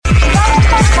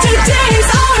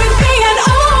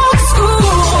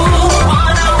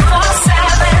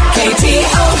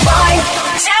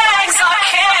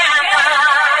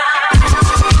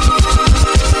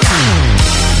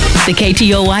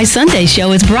KTOY Sunday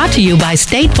Show is brought to you by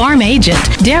State Farm agent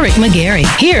Derek McGarry,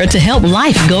 here to help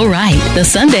life go right. The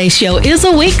Sunday Show is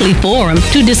a weekly forum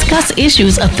to discuss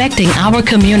issues affecting our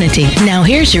community. Now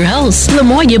here's your hosts,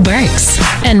 Lamoya Burks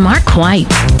and Mark White.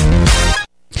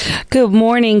 Good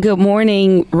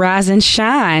morning, rise and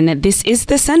shine. This is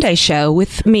the Sunday Show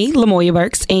with me, Lamoya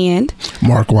Burks, and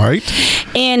Mark White.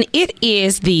 And it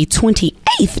is the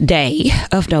 28th day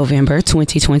of November,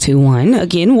 2021.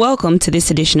 Again, welcome to this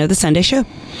edition of the Sunday Show.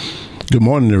 Good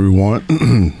morning, everyone.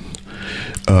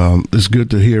 It's good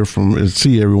to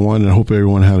see everyone, and I hope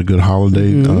everyone had a good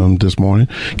holiday this morning.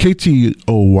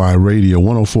 KTOY Radio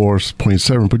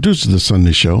 104.7 produces the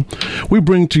Sunday Show. We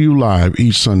bring to you live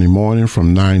each Sunday morning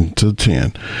from 9 to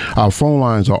 10. Our phone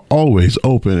lines are always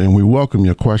open, and we welcome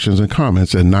your questions and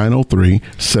comments at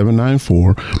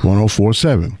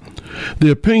 903-794-1047.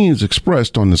 The opinions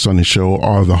expressed on the Sunday Show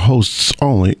are the hosts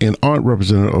only and aren't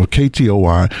representative of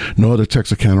KTOY nor the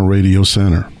Texarkana Radio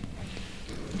Center.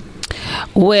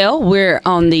 Well, we're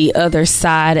on the other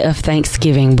side of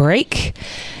Thanksgiving break.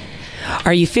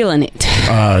 Are you feeling it?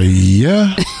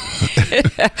 Yeah.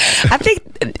 I think,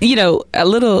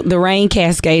 the rain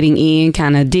cascading in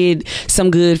kind of did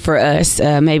some good for us.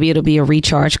 Maybe it'll be a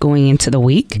recharge going into the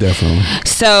week. Definitely.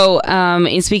 So,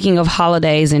 in speaking of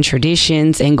holidays and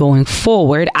traditions and going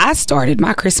forward, I started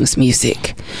my Christmas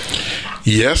music.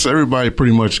 Yes, everybody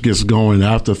pretty much gets going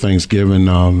after Thanksgiving.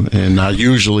 And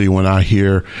usually when I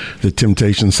hear the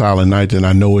Temptations Silent Night, then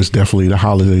I know it's definitely the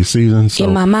holiday season. So.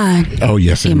 In my mind. Oh,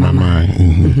 yes, in my mind.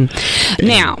 Mm-hmm.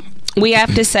 Now, we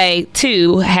have to say,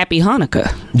 too, Happy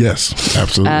Hanukkah. Yes,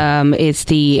 absolutely. It's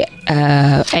the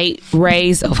 8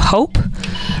 Rays of Hope.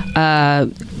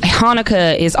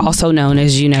 Hanukkah is also known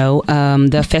as,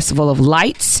 the Festival of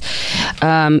Lights.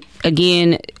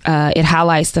 Again, it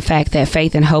highlights the fact that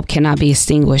faith and hope cannot be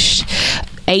extinguished.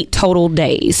 8 total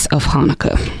days of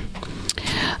Hanukkah.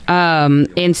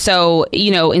 And so,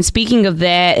 in speaking of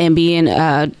that and being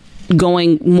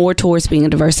going more towards being a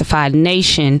diversified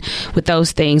nation with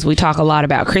those things, we talk a lot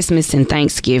about Christmas and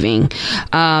Thanksgiving.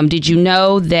 Did you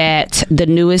know that the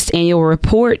newest annual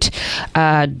report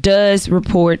does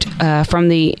report from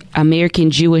the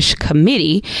American Jewish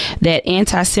Committee that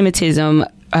anti-Semitism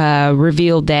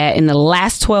revealed that in the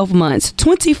last 12 months,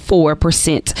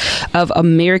 24% of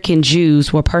American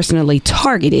Jews were personally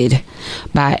targeted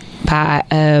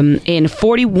and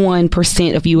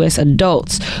 41% of U.S.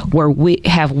 adults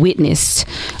have witnessed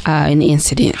an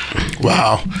incident.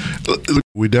 Wow.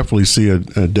 We definitely see a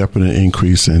definite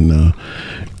increase in the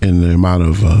amount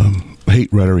of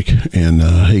hate rhetoric and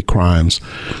hate crimes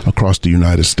across the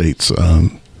United States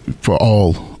for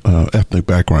all ethnic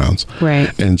backgrounds.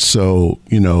 Right. And so,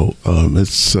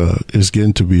 it's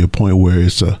getting to be a point where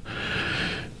it's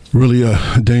really a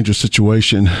dangerous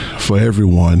situation for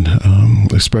everyone,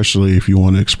 especially if you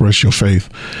want to express your faith.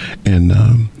 And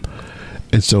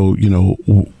so,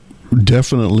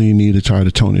 definitely need to try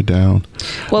to tone it down.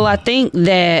 Well, I think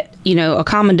that, a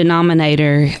common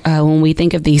denominator when we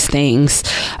think of these things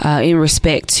in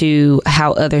respect to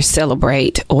how others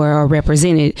celebrate or are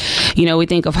represented, we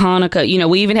think of Hanukkah,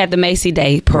 we even had the Macy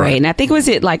Day Parade. Right. And I think, was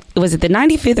it the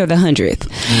 95th or the 100th?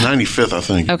 95th, I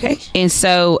think. Okay. And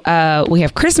so we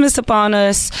have Christmas upon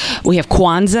us. We have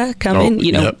Kwanzaa coming.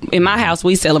 Yep. In my house,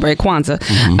 we celebrate Kwanzaa.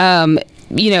 Mm-hmm.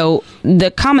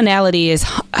 The commonality is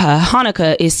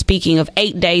Hanukkah is speaking of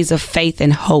 8 days of faith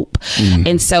and hope. Mm.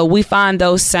 And so we find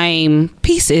those same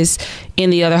pieces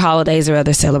in the other holidays or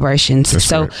other celebrations. That's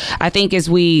so right. I think as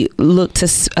we look to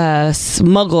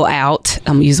smuggle out,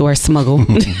 I'm going to use the word smuggle,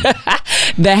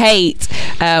 the hate,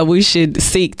 we should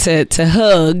seek to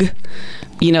hug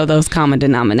those common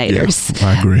denominators. Yeah,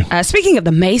 I agree. Speaking of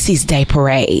the Macy's Day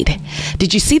Parade,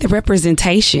 did you see the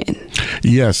representation?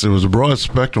 Yes, it was a broad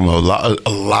spectrum, a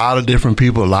lot of different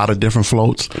people, a lot of different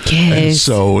floats. Yes. And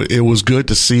so it was good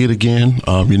to see it again,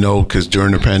 because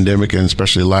during the pandemic and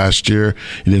especially last year,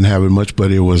 you didn't have it much,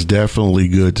 but it was definitely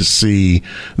good to see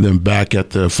them back at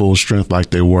their full strength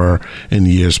like they were in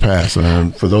the years past.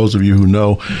 And for those of you who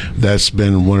know, that's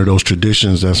been one of those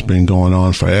traditions that's been going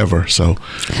on forever. So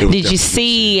did you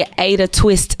see Ada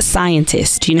Twist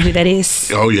Scientist? Do you know who that is?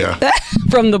 Oh, yeah.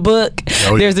 From the book.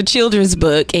 Oh, yeah. There's a children's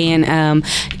book, and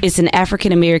it's an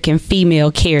African-American female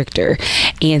character.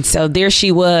 And so there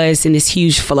she was in this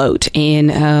huge float.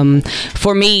 And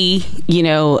for me,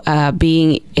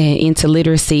 being into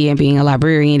literacy and being a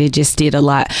librarian, it just did a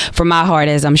lot for my heart,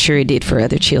 as I'm sure it did for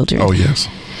other children. Oh, yes.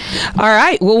 All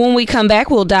right. Well, when we come back,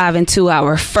 we'll dive into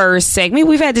our first segment.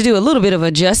 We've had to do a little bit of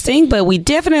adjusting, but we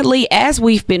definitely, as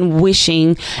we've been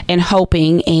wishing and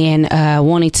hoping and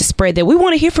wanting to spread that, we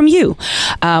want to hear from you.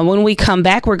 When we come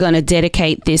back, we're going to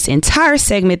dedicate this entire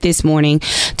segment this morning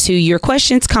to your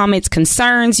questions, comments,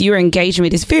 concerns. Your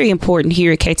engagement is very important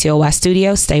here at KTOY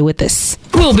Studio. Stay with us.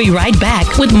 We'll be right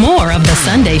back with more of The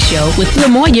Sunday Show with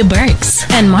Lamoya Burks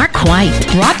and Mark White.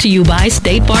 Brought to you by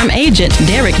State Farm agent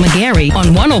Derek McGarry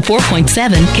on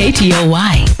 104.7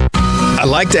 KTOY. I'd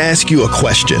like to ask you a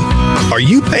question. Are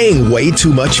you paying way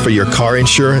too much for your car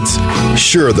insurance?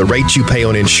 Sure, the rate you pay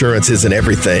on insurance isn't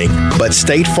everything, but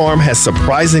State Farm has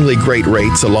surprisingly great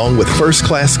rates along with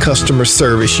first-class customer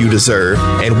service you deserve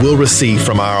and will receive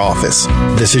from our office.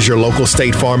 This is your local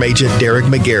State Farm agent, Derek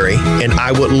McGarry, and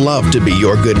I would love to be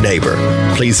your good neighbor.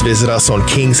 Please visit us on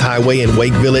Kings Highway in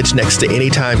Wake Village next to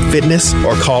Anytime Fitness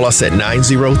or call us at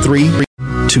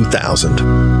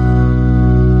 903-2000.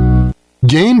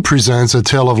 Gain presents a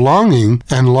tale of longing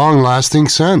and long-lasting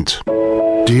scent.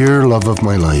 Dear love of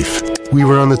my life, we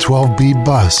were on the 12B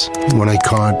bus when I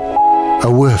caught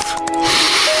a whiff.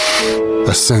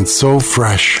 A scent so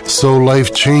fresh, so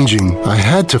life-changing, I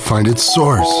had to find its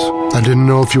source. I didn't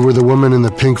know if you were the woman in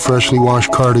the pink freshly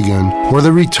washed cardigan or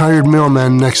the retired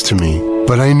mailman next to me,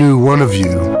 but I knew one of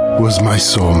you was my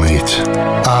soulmate.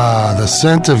 Ah, the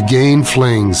scent of Gain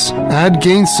Flings. Add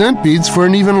Gain scent beads for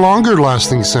an even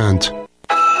longer-lasting scent.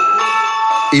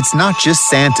 It's not just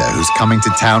Santa who's coming to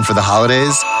town for the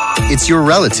holidays. It's your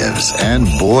relatives, and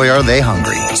boy, are they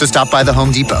hungry. So stop by the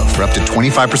Home Depot for up to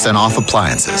 25% off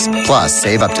appliances. Plus,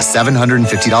 save up to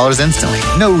 $750 instantly.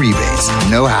 No rebates,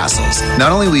 no hassles.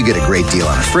 Not only will you get a great deal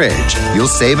on a fridge, you'll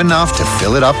save enough to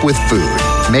fill it up with food.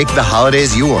 Make the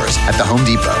holidays yours at the Home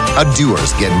Depot. How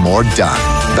doers get more done.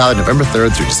 Valid November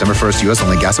 3rd through December 1st. U.S.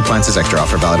 only. Gas appliances extra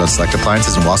offer valid on select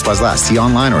appliances and while supplies last. See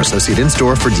online or associate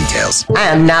in-store for details. I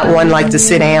am not one like to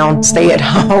sit down, stay at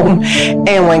home.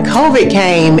 And when COVID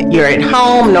came, you're at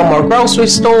home, no more grocery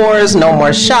stores, no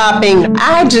more shopping.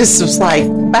 I just was like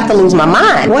about to lose my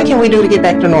mind. What can we do to get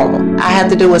back to normal? I have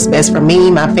to do what's best for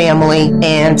me, my family,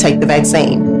 and take the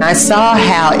vaccine. I saw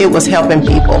how it was helping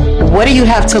people. What do you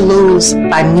have to lose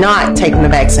by not taking the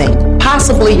vaccine?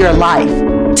 Possibly your life.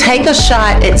 Take a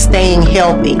shot at staying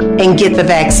healthy and get the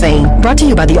vaccine. Brought to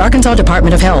you by the Arkansas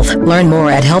Department of Health. Learn more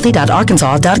at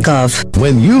healthy.arkansas.gov.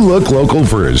 When you look local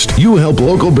first, you help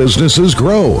local businesses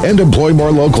grow and employ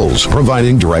more locals,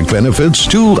 providing direct benefits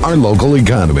to our local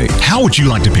economy. How would you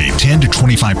like to pay 10 to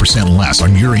 25% less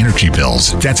on your energy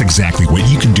bills? That's exactly what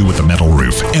you can do with a metal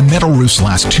roof. And metal roofs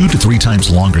last 2 to 3 times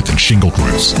longer than shingled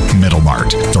roofs. Metal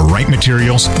Mart. The right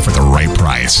materials for the right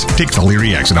price. Take the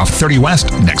Leary exit off 30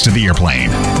 West next to the airplane.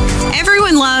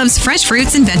 Everyone loves fresh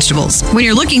fruits and vegetables. When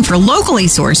you're looking for locally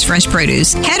sourced fresh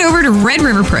produce, head over to Red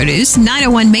River Produce,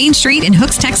 901 Main Street in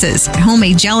Hooks, Texas.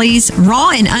 Homemade jellies,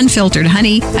 raw and unfiltered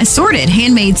honey, assorted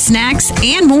handmade snacks,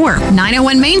 and more.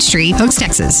 901 Main Street, Hooks,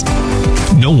 Texas.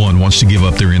 No one wants to give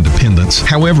up their independence.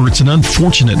 However, it's an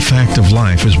unfortunate fact of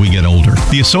life as we get older.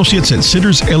 The associates at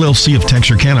Sitters LLC of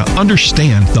Texarkana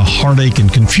understand the heartache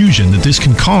and confusion that this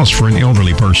can cause for an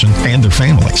elderly person and their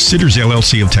family. Sitters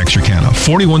LLC of Texarkana,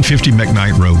 4150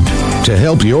 McKnight Road. To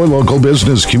help your local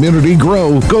business community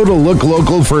grow, go to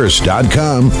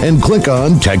looklocalfirst.com and click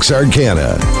on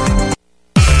Texarkana.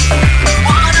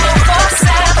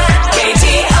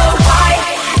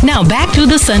 Now back to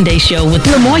the Sunday Show with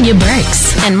Lamoya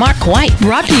Burks and Mark White,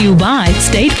 brought to you by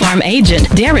State Farm agent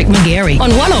Derek McGarry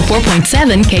on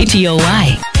 104.7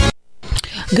 KTOY.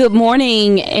 Good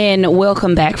morning and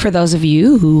welcome back for those of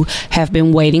you who have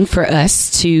been waiting for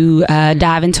us to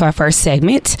dive into our first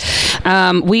segment.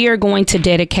 We are going to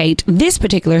dedicate this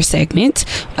particular segment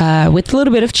with a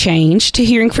little bit of change to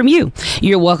hearing from you.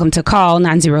 You're welcome to call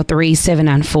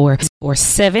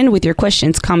 903-794-47 with your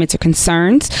questions, comments, or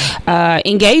concerns,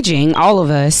 engaging all of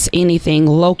us, anything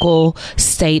local,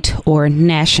 state, or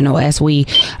national, as we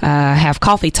have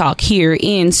coffee talk here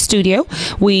in studio.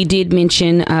 We did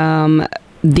mention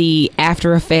the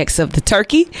after effects of the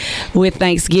turkey with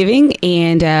Thanksgiving,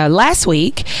 and last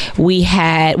week we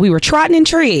were trotting and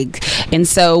trigged, and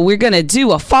so we're gonna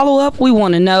do a follow-up. We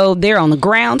want to know there on the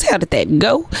grounds, how did that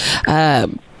go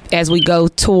as we go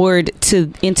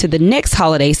into the next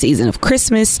holiday season of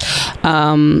Christmas.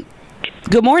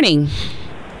 Good morning.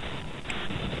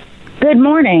 Good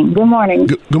morning.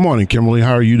 Good morning, Kimberly.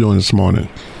 How are you doing this morning?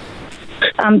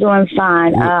 I'm doing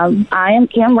fine. I am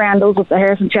Kim Randall with the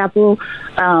Harrison Chapel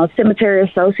Cemetery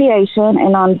Association,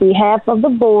 and on behalf of the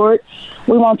board,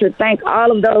 we want to thank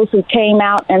all of those who came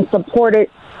out and supported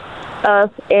us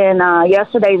in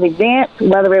yesterday's event,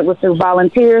 whether it was through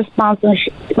volunteer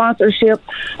sponsorship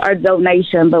or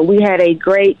donation. But we had a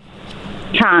great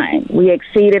time. We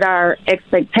exceeded our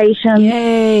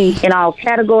expectations in all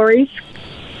categories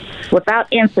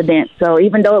without incident. So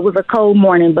even though it was a cold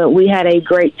morning, but we had a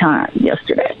great time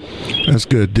yesterday. That's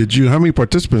good. How many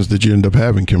participants did you end up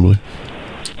having, Kimberly?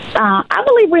 I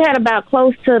believe we had about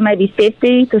close to maybe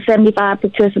 50 to 75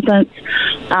 participants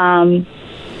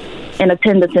in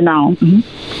attendance and all.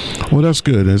 Mm-hmm. Well, that's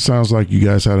good. It sounds like you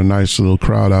guys had a nice little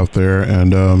crowd out there,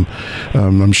 and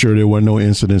I'm sure there were no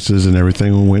incidences and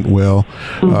everything went well.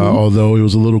 Mm-hmm. Although it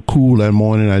was a little cool that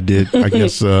morning, I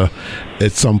guess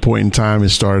at some point in time it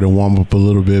started to warm up a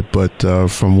little bit, but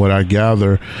from what I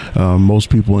gather,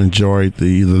 most people enjoyed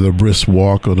either the brisk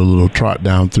walk or the little trot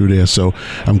down through there. So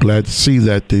I'm glad to see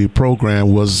that the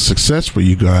program was a success for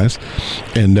you guys,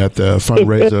 and that the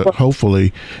fundraiser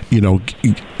hopefully,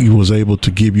 he was able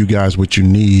to give you guys what you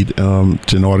need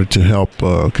in order to help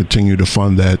continue to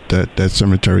fund that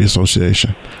cemetery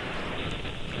association.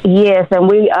 Yes, and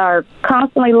we are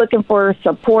constantly looking for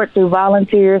support through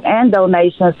volunteers and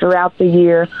donations throughout the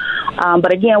year.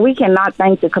 But again, we cannot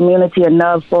thank the community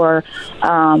enough for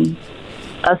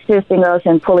assisting us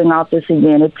in pulling off this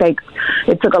event.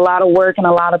 It took a lot of work and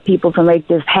a lot of people to make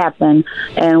this happen,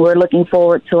 and we're looking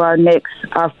forward to our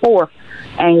fourth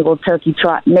annual Turkey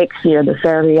Trot next year, the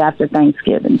Saturday after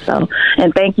Thanksgiving. So,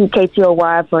 and thank you,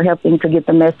 KTOY, for helping to get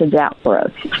the message out for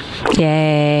us.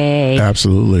 Yay!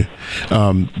 Absolutely.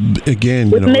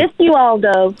 Again, we missed you all,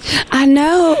 though. I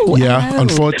know. Yeah,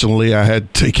 unfortunately, I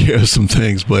had to take care of some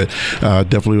things, but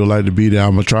definitely would like to be there.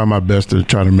 I'm gonna try my best to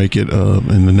try to make it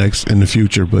in the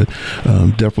future, but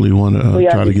definitely want to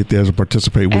try to get there to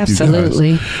participate with you guys.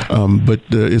 But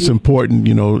it's important,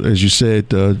 as you said,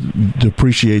 to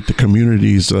appreciate the community's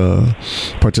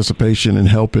participation and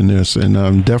help in this,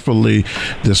 and definitely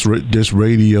this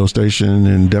radio station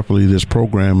and definitely this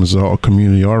program is all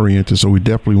community oriented. So we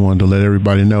definitely wanted to let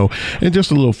everybody know, and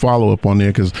just a little follow up on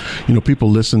there, because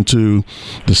people listen to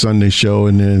the Sunday show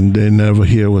and then they never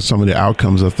hear what some of the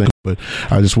outcomes of things. But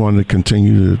I just wanted to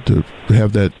continue to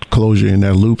have that closure in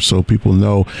that loop, so people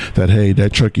know that, hey,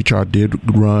 that Turkey Trot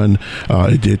did run.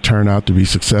 It did turn out to be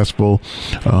successful.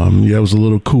 It was a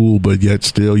little cool, but yet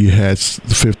still you had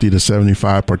 50 to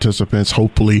 75 participants.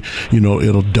 Hopefully,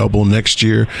 it'll double next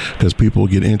year because people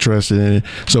get interested in it.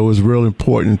 So it's real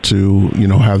important to,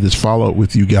 have this follow-up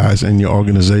with you guys and your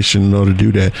organization in order to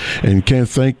do that. And can't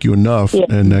thank you enough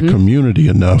and that community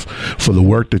enough for the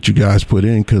work that you guys put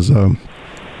in, because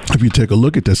if you take a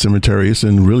look at that cemetery, it's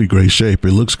in really great shape.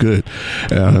 It looks good.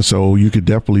 So you could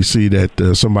definitely see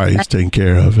that somebody's taking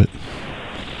care of it.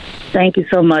 Thank you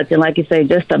so much. And like you say,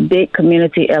 just a big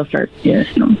community effort. Yes.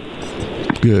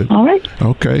 Good. All right.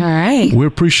 Okay. All right. We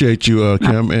appreciate you,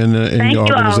 Kim, and your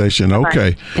organization. All.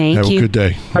 Okay. Thank Have you. a good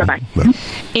day. Bye-bye. Bye.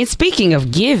 And speaking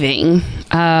of giving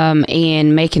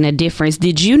and making a difference,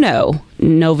 did you know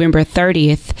November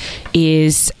 30th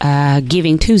is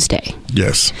Giving Tuesday?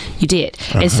 Yes. You did.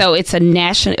 And so it's a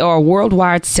national or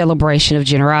worldwide celebration of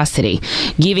generosity.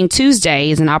 Giving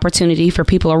Tuesday is an opportunity for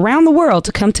people around the world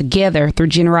to come together through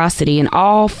generosity in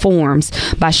all forms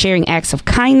by sharing acts of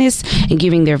kindness and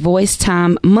giving their voice,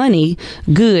 time, money,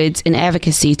 goods, and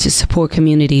advocacy to support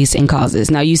communities and causes.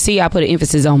 Now, you see, I put an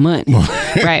emphasis on money,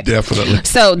 right? Definitely.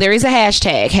 So there is a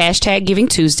hashtag Giving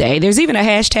Tuesday. There's even a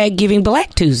hashtag Giving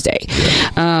Black Tuesday,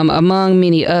 among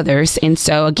many others. And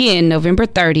so, again, November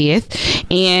 30th.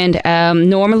 And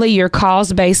normally your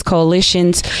cause-based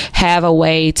coalitions have a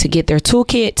way to get their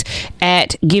toolkit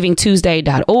at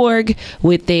givingtuesday.org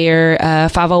with their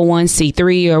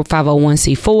 501c3 or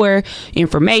 501c4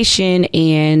 information,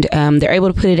 and they're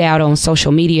able to put it out on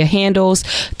social media handles,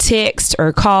 text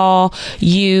or call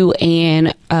you,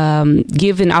 and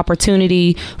give an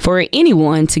opportunity for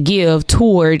anyone to give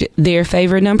toward their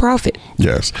favorite nonprofit.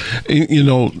 Yes.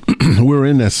 We're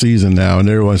in that season now, and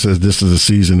everyone says this is a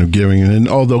season of giving. And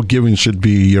although giving should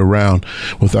be year-round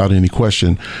without any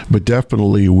question, but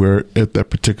definitely we're at that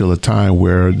particular time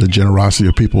where the generosity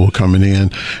of people are coming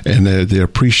in and they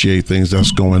appreciate things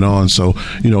that's going on. So,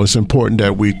 it's important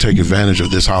that we take advantage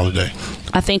of this holiday.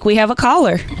 I think we have a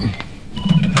caller.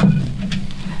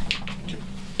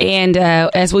 And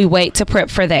as we wait to prep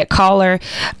for that caller,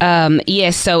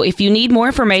 yes, so if you need more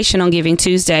information on Giving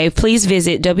Tuesday, please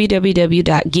visit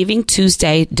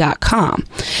www.givingtuesday.com.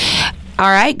 All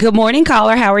right. Good morning,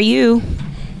 caller. How are you?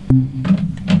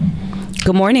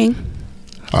 Good morning.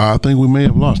 I think we may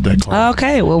have lost that call.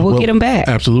 Okay, well, we'll get him back.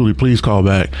 Absolutely. Please call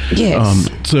back. Yes.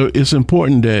 So it's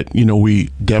important that, we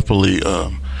definitely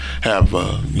have,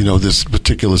 this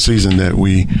particular season that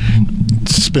we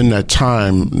spend that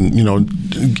time,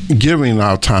 giving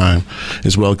our time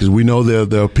as well, because we know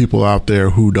there are people out there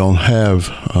who don't have,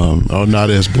 are not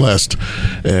as blessed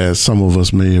as some of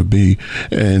us may be.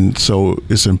 And so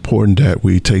it's important that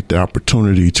we take the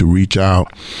opportunity to reach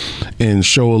out and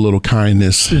show a little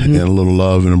kindness and a little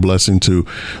love and a blessing to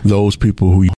those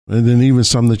people who, and then even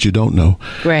some that you don't know.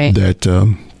 Right. That,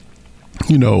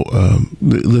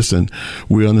 listen,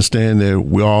 we understand that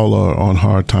we all are on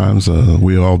hard times.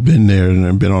 We all been there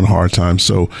and been on hard times.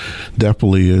 So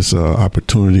definitely it's an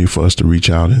opportunity for us to reach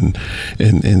out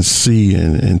and see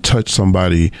and touch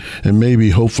somebody and maybe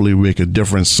hopefully make a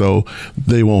difference so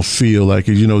they won't feel like,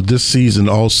 this season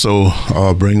also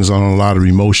brings on a lot of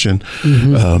emotion,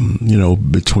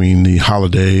 between the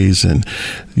holidays, and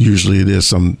usually there's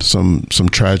some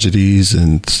tragedies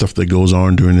and stuff that goes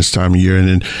on during this time of year,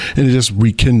 and it just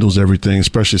rekindles everything,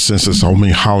 especially since there's so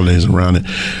many holidays around it.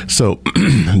 So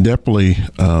definitely,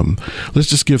 let's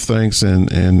just give thanks and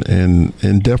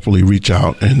definitely reach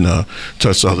out and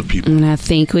touch other people. And I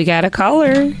think we got a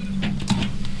caller.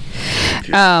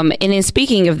 And in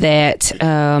speaking of that,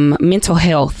 mental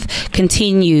health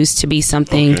continues to be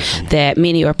something that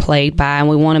many are plagued by, and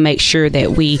we want to make sure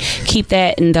that we keep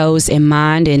that and those in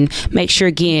mind, and make sure,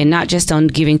 again, not just on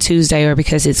Giving Tuesday or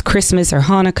because it's Christmas or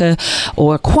Hanukkah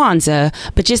or Kwanzaa,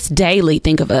 but just daily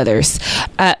think of others.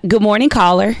 Good morning,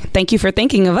 caller. Thank you for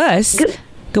thinking of us.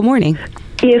 Good morning.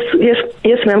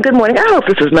 Yes, ma'am. Good morning. I hope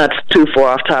this is not too far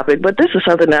off topic, but this is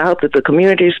something I hope that the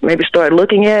communities maybe start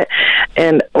looking at.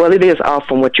 And, well, it is off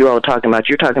from what you all are talking about.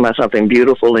 You're talking about something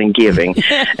beautiful and giving.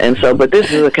 And so, but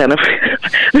this is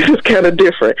this is kind of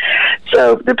different.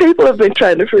 So the people have been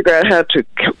trying to figure out how to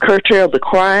curtail the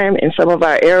crime in some of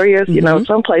our areas.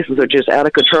 Some places are just out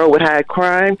of control with high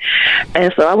crime.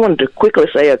 And so I wanted to quickly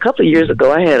say, a couple of years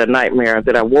ago, I had a nightmare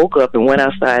that I woke up and went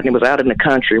outside, and it was out in the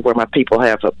country where my people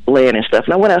have land and stuff.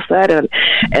 And I went outside and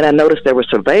I noticed there were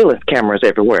surveillance cameras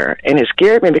everywhere, and it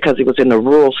scared me because it was in a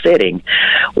rural setting.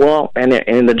 Well, and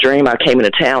in the dream, I came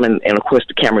into town, and of course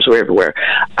the cameras were everywhere.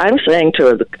 I'm saying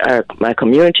to my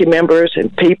community members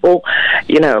and people,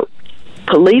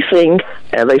 policing,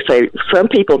 they say some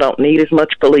people don't need as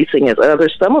much policing as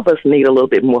others. Some of us need a little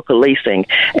bit more policing,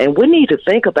 and we need to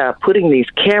think about putting these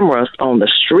cameras on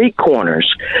the street corners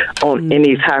in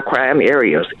these high crime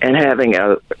areas, and having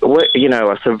a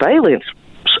surveillance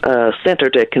center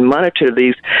that can monitor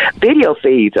these video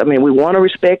feeds. I mean, we want to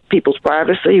respect people's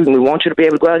privacy, and we want you to be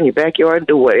able to go out in your backyard and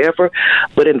do whatever.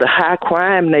 But in the high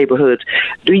crime neighborhoods,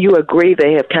 do you agree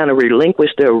they have kind of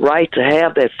relinquished their right to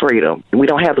have that freedom? We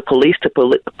don't have the police to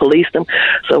police them.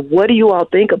 So what do you all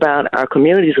think about our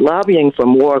communities lobbying for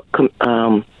more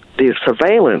the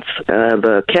surveillance,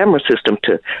 the camera system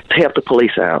to help the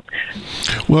police out?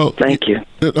 Well, thank you.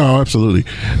 Oh, absolutely.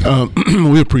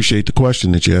 We appreciate the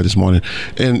question that you had this morning.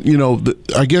 And,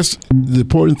 I guess the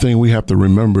important thing we have to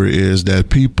remember is that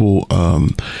people,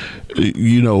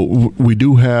 we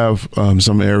do have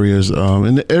some areas,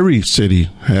 and every city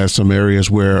has some areas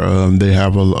where they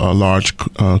have a large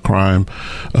crime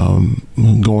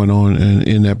going on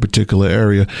in that particular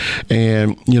area.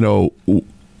 And,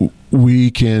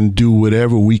 we can do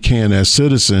whatever we can as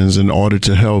citizens in order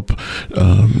to help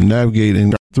navigate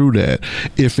and through that.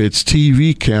 If it's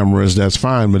TV cameras, that's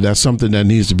fine, but that's something that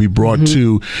needs to be brought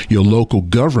to your local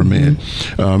government.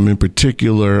 In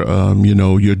particular,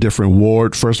 your different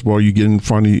ward. First of all, you get in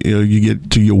front of you get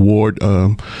to your ward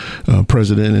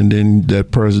president, and then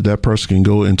that person can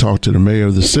go and talk to the mayor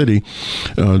of the city,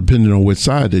 depending on which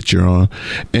side that you're on,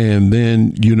 and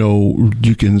then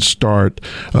you can start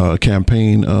a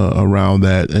campaign around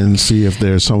that and see if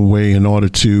there's some way in order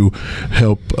to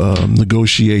help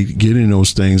negotiate getting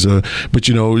those things. But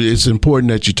it's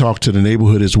important that you talk to the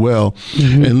neighborhood as well.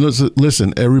 And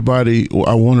listen, everybody,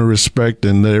 I want to respect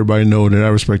and let everybody know that I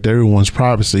respect everyone's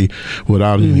privacy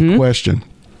without any question.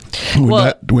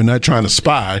 We're not trying to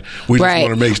spy. We just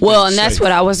want to make sure. Well, and that's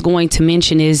what I was going to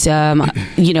mention is,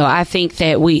 I think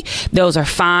that those are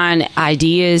fine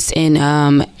ideas, and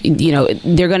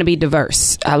they're going to be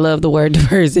diverse. I love the word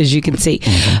diverse, as you can see,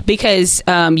 because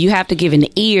you have to give an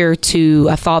ear to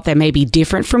a thought that may be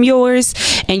different from yours,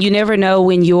 and you never know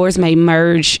when yours may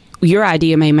merge. Your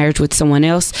idea may merge with someone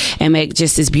else and make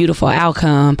just this beautiful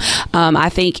outcome. I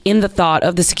think in the thought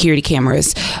of the security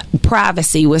cameras,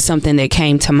 privacy was something that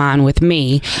came to mind with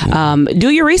me. Do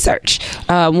your research.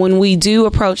 When we do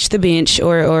approach the bench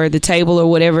or the table or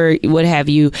whatever, what have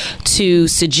you, to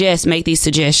make these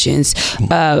suggestions,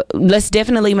 let's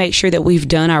definitely make sure that we've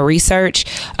done our research,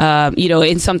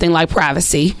 in something like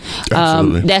privacy.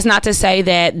 That's not to say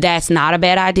that that's not a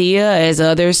bad idea, as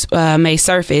others may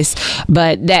surface,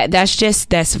 but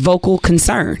that's vocal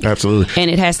concern. Absolutely. And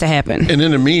it has to happen. And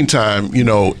in the meantime,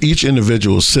 each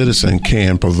individual citizen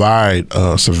can provide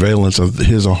surveillance of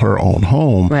his or her own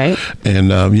home. Right.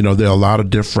 And, there are a lot of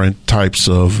different types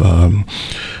of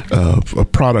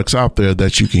products out there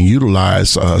that you can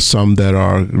utilize. Some that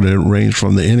range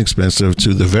from the inexpensive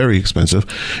to the very expensive,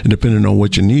 depending on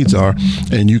what your needs are.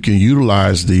 And you can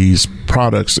utilize these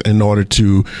products in order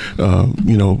to,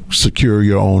 secure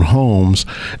your own homes,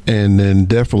 and then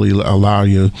definitely allow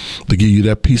you to give you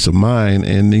that peace of mind.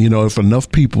 And, if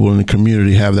enough people in the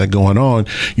community have that going on,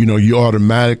 you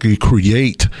automatically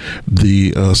create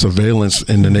the surveillance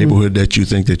in the neighborhood that you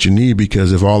think that you need,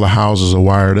 because if all the houses are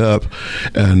wired up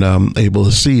and able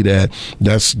to see that,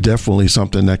 that's definitely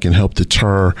something that can help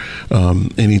deter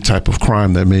any type of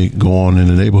crime that may go on in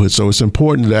the neighborhood. So it's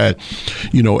important that,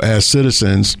 as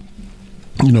citizens,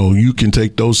 you can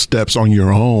take those steps on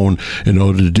your own in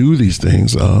order to do these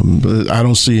things. I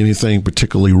don't see anything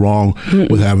particularly wrong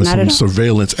with having some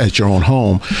surveillance at your own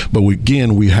home. But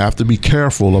we have to be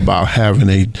careful about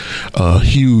having a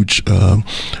huge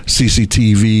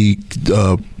CCTV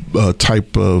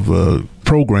type of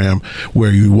program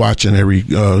where you're watching every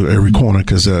corner,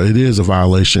 because it is a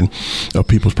violation of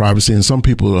people's privacy, and some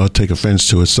people take offense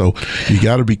to it. So you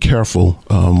got to be careful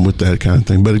with that kind of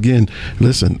thing. But again,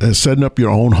 listen, setting up your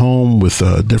own home with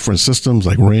different systems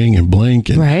like Ring and Blink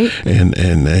and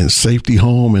and Safety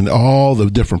Home and all the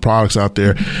different products out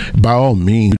there, by all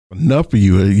means, enough of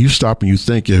you stop and you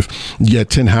think, if you got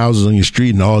 10 houses on your street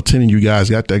and all 10 of you guys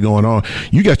got that going on,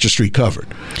 you got your street covered.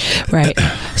 Right.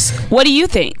 What do you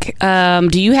think?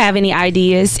 Do you have any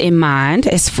ideas in mind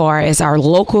as far as our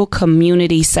local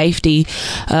community safety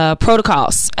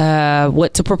protocols?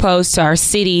 What to propose to our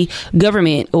city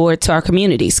government or to our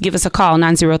communities? Give us a call,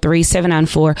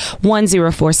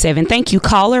 903-794-1047. Thank you,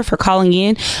 caller, for calling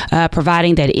in,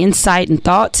 providing that insight and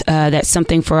thought. That's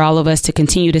something for all of us to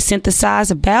continue to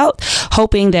synthesize about,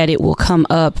 hoping that it will come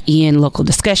up in local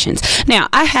discussions. Now,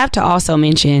 I have to also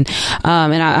mention,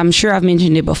 and I'm sure I've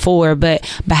mentioned it before, but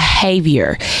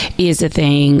behavior is a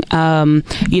thing.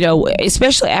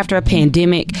 Especially after a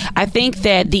pandemic, I think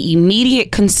that the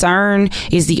immediate concern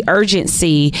is the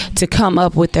urgency to come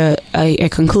up with a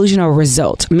conclusion or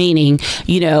result, meaning,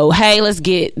 hey, let's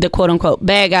get the quote unquote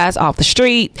bad guys off the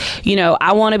street.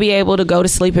 I want to be able to go to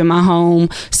sleep in my home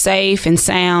safe and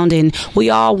sound, and we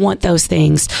all want those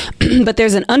things. But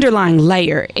there's an underlying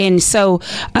layer. And so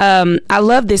I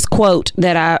love this quote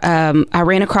that I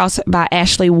ran across by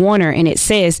Ashley Warner, and it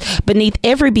says, beneath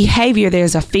every behavior,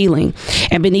 there's a feeling.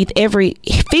 And beneath every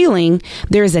feeling,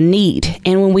 there is a need.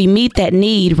 And when we meet that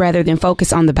need, rather than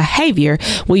focus on the behavior,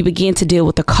 we begin to deal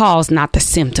with the cause, not the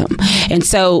symptom. And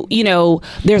so,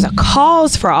 there's a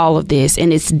cause for all of this,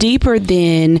 and it's deeper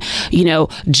than,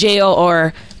 jail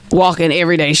or walking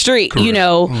everyday street. Correct.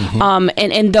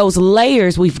 And those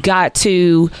layers, we've got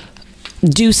to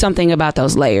do something about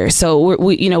those layers. So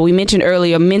we mentioned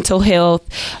earlier mental health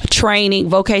training,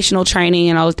 vocational training,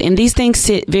 and these things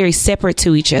sit very separate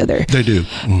to each other. They do.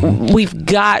 Mm-hmm. We've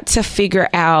got to figure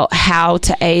out how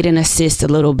to aid and assist a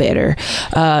little better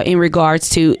in regards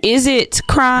to, is it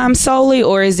crime solely,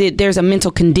 or is it there's a mental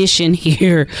condition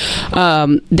here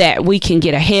that we can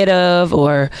get ahead of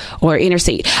or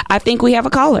intercede? I think we have a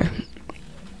caller.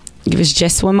 Give us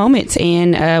just one moment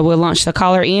and we'll launch the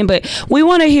caller in. But we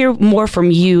want to hear more from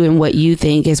you and what you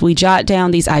think. As we jot down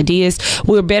these ideas,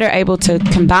 we're better able to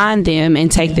combine them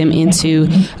and take them into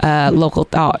local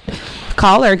thought.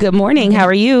 Caller, good morning. How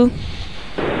are you?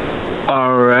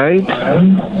 All right.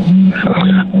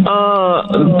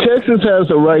 Texas has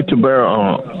a right to bear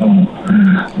arms.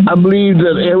 I believe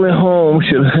that every home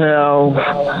should have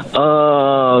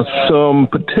some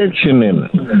protection in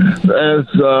it, as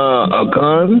a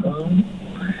gun.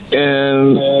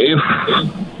 And if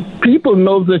people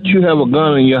know that you have a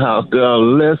gun in your house, they are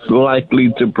less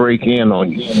likely to break in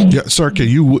on you. Yeah, sir, can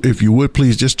you, if you would,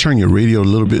 please just turn your radio a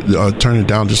little bit, turn it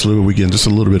down just a little bit. We get just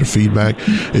a little bit of feedback,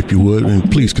 if you would,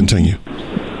 and please continue.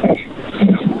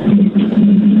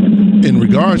 In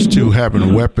regards to having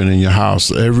a weapon in your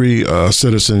house, every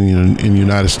citizen in the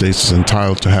United States is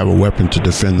entitled to have a weapon to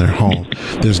defend their home.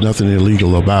 There's nothing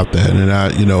illegal about that. And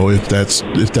if that's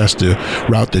the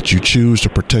route that you choose to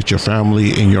protect your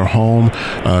family in your home,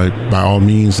 by all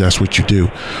means, that's what you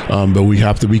do. But we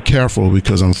have to be careful,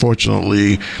 because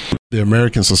unfortunately, the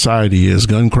American society is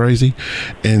gun crazy.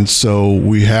 And so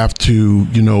we have to,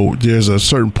 there's a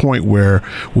certain point where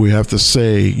we have to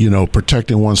say,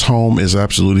 protecting one's home is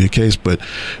absolutely the case. But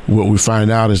what we find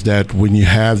out is that when you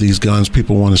have these guns,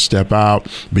 people want to step out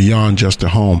beyond just the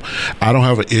home. I don't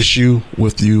have an issue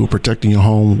with you protecting your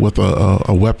home with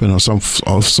a weapon of some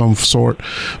sort,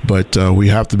 but we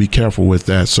have to be careful with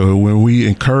that. So when we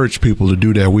encourage people to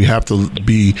do that, we have to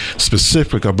be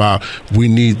specific about, we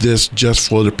need this just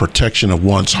for the protection of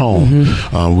one's home.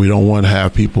 Mm-hmm. We don't want to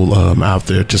have people out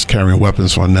there just carrying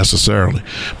weapons unnecessarily.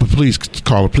 But please,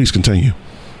 caller, please continue.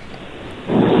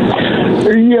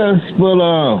 Yes, but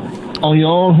on your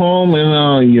own home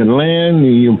and your land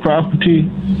and your property,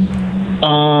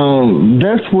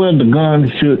 that's where the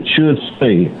gun should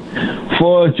stay.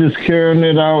 For just carrying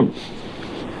it out,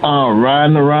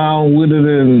 riding around with it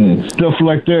and stuff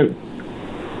like that,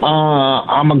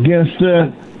 I'm against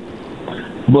that.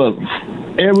 But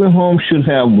every home should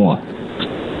have one,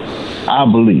 I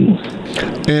believe.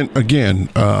 And again,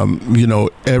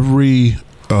 every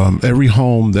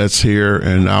home that's here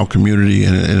in our community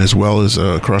and as well as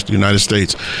across the United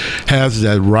States has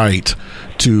that right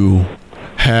to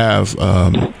have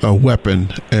a weapon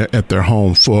at their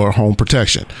home for home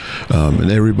protection.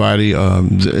 And everybody,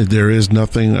 there is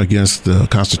nothing against the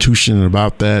Constitution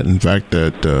about that. In fact,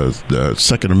 that the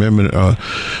Second Amendment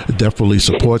definitely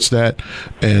supports that.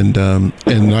 And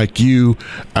like you,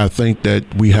 I think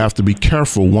that we have to be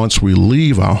careful once we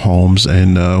leave our homes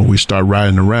and we start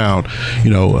riding around.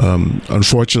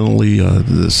 Unfortunately,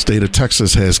 the state of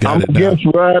Texas has got it down. I'm against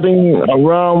riding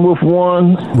around with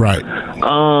one. Right.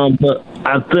 But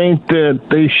I think that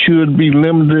they should be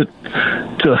limited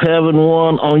to having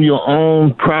one on your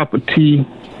own property,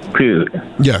 period.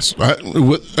 Yes.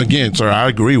 Again, sir, I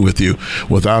agree with you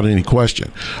without any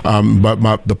question.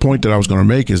 But the point that I was going to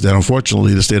make is that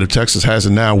unfortunately the state of Texas has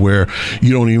it now where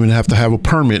you don't even have to have a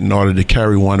permit in order to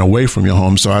carry one away from your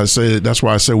home. So that's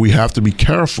why I say we have to be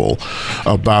careful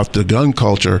about the gun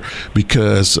culture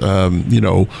because,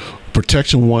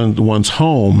 protection one's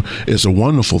home is a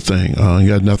wonderful thing. You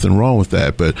got nothing wrong with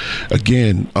that. But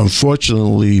again,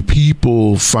 unfortunately,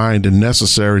 people find it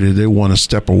necessary that they want to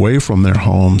step away from their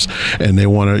homes and they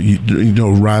want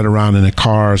to, ride around in their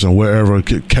cars or wherever,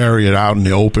 carry it out in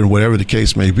the open, whatever the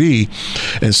case may be.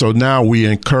 And so now we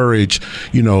encourage,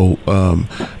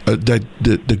 that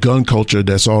the gun culture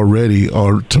that's already,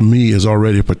 or to me, is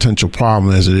already a potential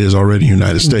problem as it is already in the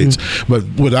United States. But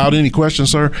without any question,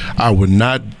 sir, I would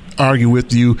not argue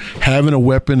with you. Having a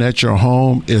weapon at your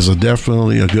home is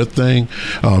definitely a good thing,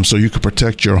 so you can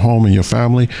protect your home and your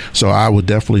family. So I would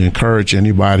definitely encourage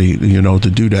anybody,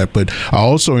 to do that. But I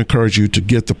also encourage you to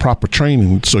get the proper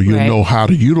training so you know how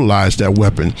to utilize that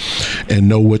weapon and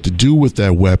know what to do with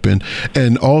that weapon,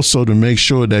 and also to make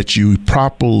sure that you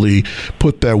properly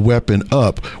put that weapon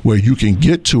up where you can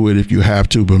get to it if you have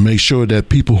to, but make sure that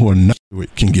people who are not to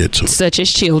it can get to it. Such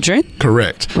as children.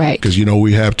 Correct. Right. Because,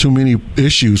 we have too many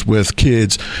issues with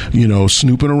kids,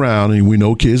 snooping around, and we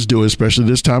know kids do it, especially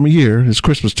this time of year. It's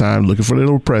Christmas time, looking for their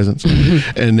little presents,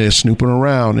 and they're snooping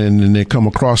around, and then they come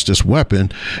across this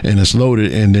weapon, and it's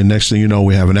loaded, and then next thing you know,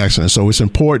 we have an accident. So it's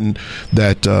important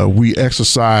that we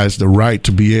exercise the right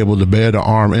to be able to bear the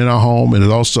arm in our home, and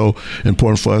it's also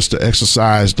important for us to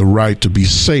exercise the right to be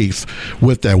safe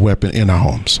with that weapon in our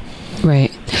homes.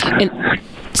 Right. And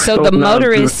so the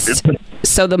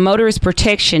Motorist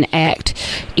Protection Act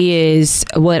is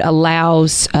what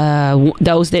allows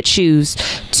those that choose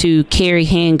to carry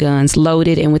handguns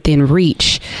loaded and within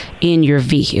reach in your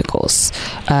vehicles.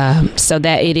 So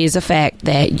that it is a fact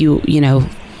that you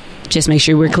just make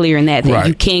sure we're clear in that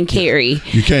you can carry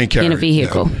in a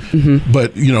vehicle. Yeah.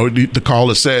 But the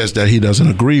caller says that he doesn't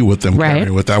agree with them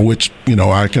carrying with that, which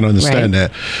I can understand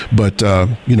that. But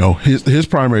his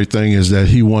primary thing is that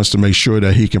he wants to make sure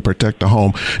that he can protect the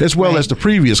home, as well as the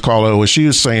previous caller, where she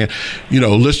was saying,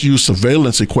 let's use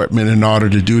surveillance equipment in order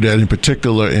to do that, in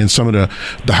particular in some of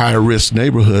the higher risk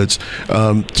neighborhoods,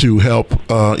 to help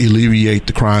alleviate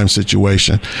the crime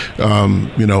situation.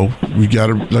 We got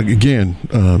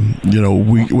to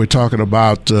we're talking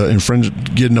about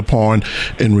getting upon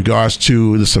in regards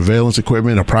to the surveillance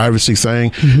equipment, a privacy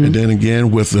thing. And then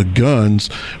again, with the guns,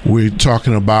 we're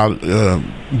talking about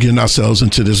getting ourselves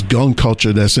into this gun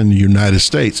culture that's in the United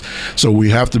States. So we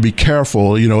have to be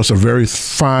careful. It's a very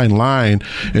fine line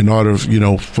in order,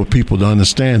 for people to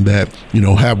understand that,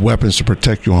 have weapons to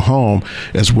protect your home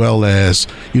as well as,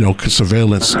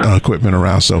 surveillance equipment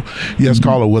around. So, yes,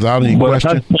 caller, without any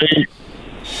question.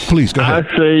 Please go ahead.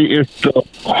 I say it's the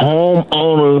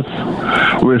homeowner's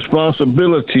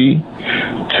responsibility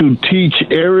to teach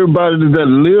everybody that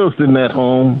lives in that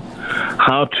home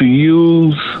how to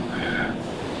use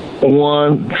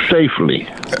one safely.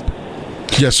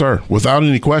 Yes, sir. Without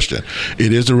any question,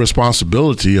 it is the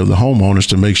responsibility of the homeowners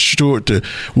to make sure to,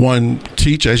 one,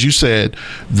 teach, as you said,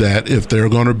 that if there are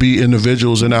going to be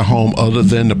individuals in that home other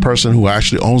than the person who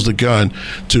actually owns the gun,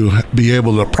 to be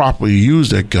able to properly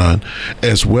use that gun,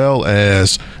 as well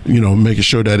as, making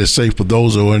sure that it's safe for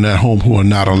those who are in that home who are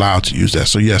not allowed to use that.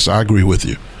 So, yes, I agree with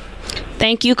you.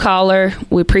 Thank you, caller.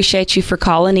 We appreciate you for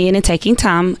calling in and taking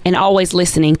time and always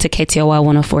listening to KTOY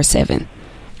 104.7.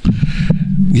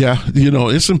 Yeah,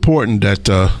 it's important that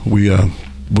we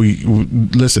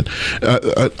listen.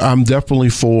 I'm definitely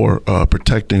for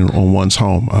protecting on one's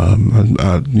home.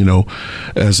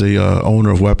 As a owner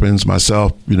of weapons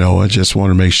myself, I just want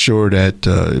to make sure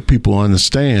that people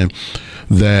understand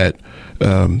that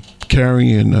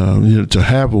carrying, to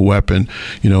have a weapon,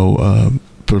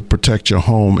 protect your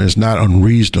home is not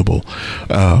unreasonable,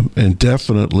 and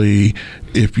definitely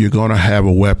if you're going to have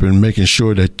a weapon, making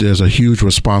sure that there's a huge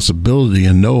responsibility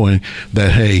in knowing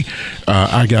that, hey,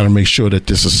 I got to make sure that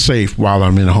this is safe while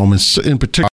I'm in a home, and in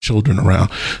particular children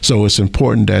around. So it's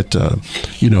important that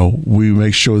we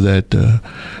make sure that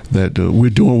we're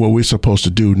doing what we're supposed to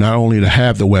do, not only to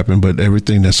have the weapon but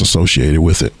everything that's associated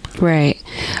with it. Right.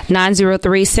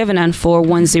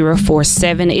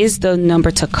 903-794-1047 is the number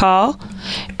to call.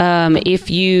 If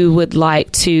you would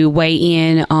like to weigh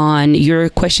in on your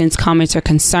questions, comments, or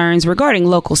concerns regarding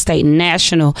local, state, and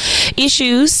national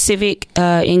issues, civic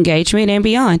engagement, and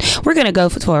beyond. We're going to go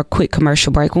for a quick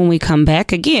commercial break. When we come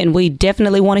back, again, we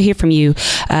definitely want to hear from you.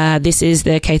 This is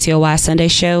the KTOY Sunday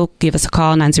Show. Give us a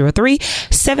call,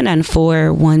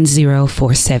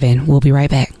 903-794-1047. We'll be right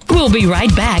back. We'll be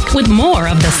right back with more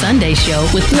of the Sunday Show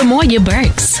with Lamoya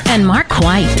Burks and Mark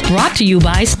White. Brought to you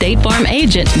by State Farm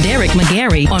agent Derek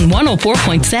McGarry on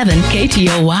 104.7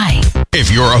 KTOY. If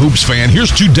you're a Hoops fan,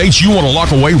 here's 2 dates you want to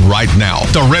lock away right now.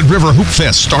 The Red River Hoop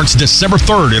Fest starts December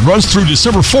 3rd and runs through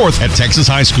December 4th at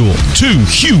Texas High School. 2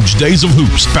 huge days of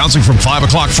hoops, bouncing from 5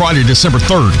 o'clock Friday, December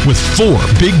 3rd, with 4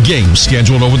 big games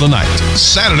scheduled over the night.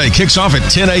 Saturday kicks off at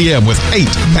 10 a.m. with 8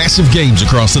 massive games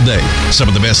across the day. Some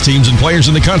of the best teams and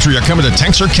players in the country are coming to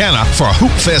Texarkana for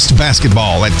Hoop Fest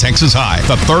basketball at Texas High,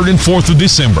 the 3rd and 4th of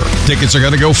December. Tickets are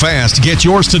going to go fast. Get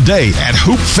yours today at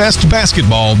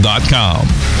hoopfestbasketball.com.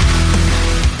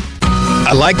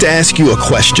 I'd like to ask you a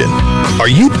question. Are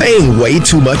you paying way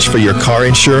too much for your car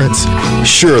insurance?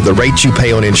 Sure, the rate you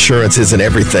pay on insurance isn't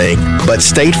everything, but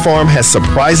State Farm has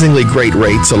surprisingly great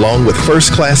rates along with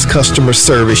first-class customer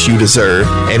service you deserve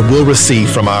and will receive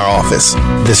from our office.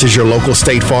 This is your local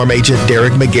State Farm agent,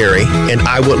 Derek McGarry, and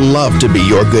I would love to be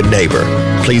your good neighbor.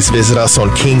 Please visit us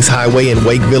on Kings Highway in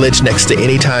Wake Village next to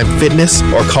Anytime Fitness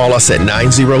or call us at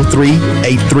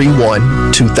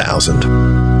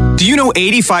 903-831-2000. Do you know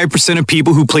 85% of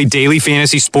people who play daily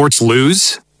fantasy sports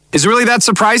lose? Is it really that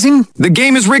surprising? The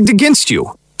game is rigged against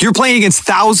you. You're playing against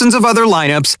thousands of other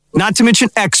lineups, not to mention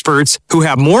experts who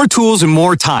have more tools and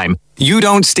more time. You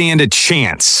don't stand a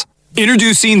chance.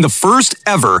 Introducing the first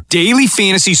ever daily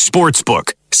fantasy sports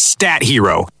book, Stat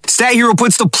Hero. Stat Hero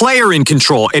puts the player in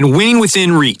control and winning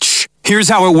within reach. Here's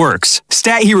how it works.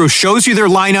 Stat Hero shows you their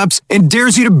lineups and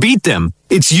dares you to beat them.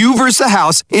 It's you versus the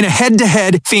house in a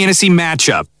head-to-head fantasy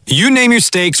matchup. You name your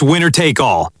stakes, winner take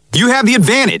all. You have the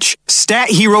advantage. Stat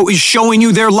Hero is showing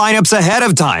you their lineups ahead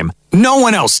of time. No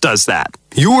one else does that.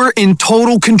 You're in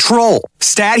total control.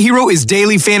 Stat Hero is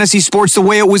daily fantasy sports the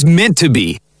way it was meant to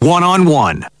be.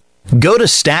 One-on-one. Go to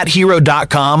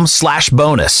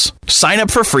stathero.com/bonus. Sign up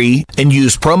for free and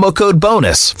use promo code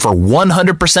BONUS for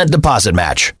 100% deposit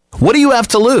match. What do you have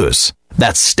to lose?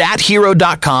 That's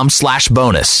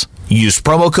stathero.com/bonus. Use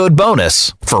promo code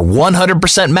BONUS for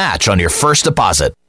 100% match on your first deposit.